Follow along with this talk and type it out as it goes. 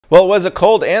Well, it was a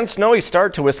cold and snowy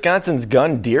start to Wisconsin's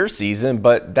gun deer season,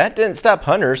 but that didn't stop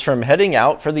hunters from heading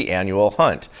out for the annual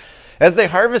hunt. As they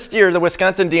harvest deer, the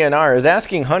Wisconsin DNR is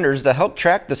asking hunters to help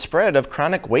track the spread of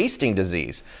chronic wasting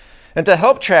disease. And to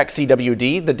help track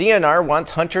CWD, the DNR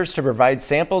wants hunters to provide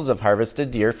samples of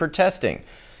harvested deer for testing.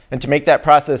 And to make that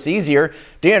process easier,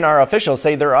 DNR officials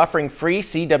say they're offering free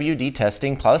CWD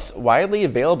testing plus widely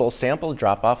available sample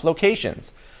drop-off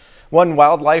locations. One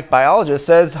wildlife biologist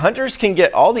says hunters can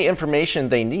get all the information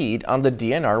they need on the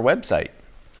DNR website.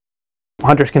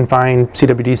 Hunters can find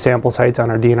CWD sample sites on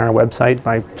our DNR website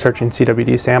by searching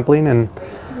CWD sampling, and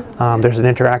there's an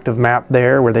interactive map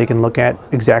there where they can look at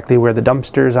exactly where the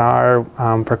dumpsters are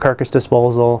for carcass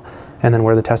disposal and then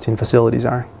where the testing facilities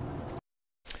are.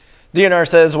 DNR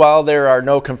says while there are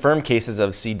no confirmed cases of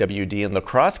CWD in La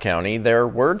Crosse County, there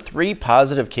were 3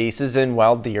 positive cases in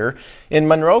wild deer in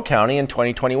Monroe County in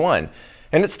 2021.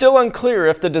 And it's still unclear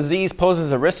if the disease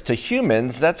poses a risk to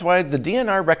humans. That's why the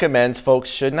DNR recommends folks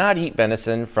should not eat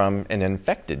venison from an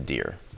infected deer.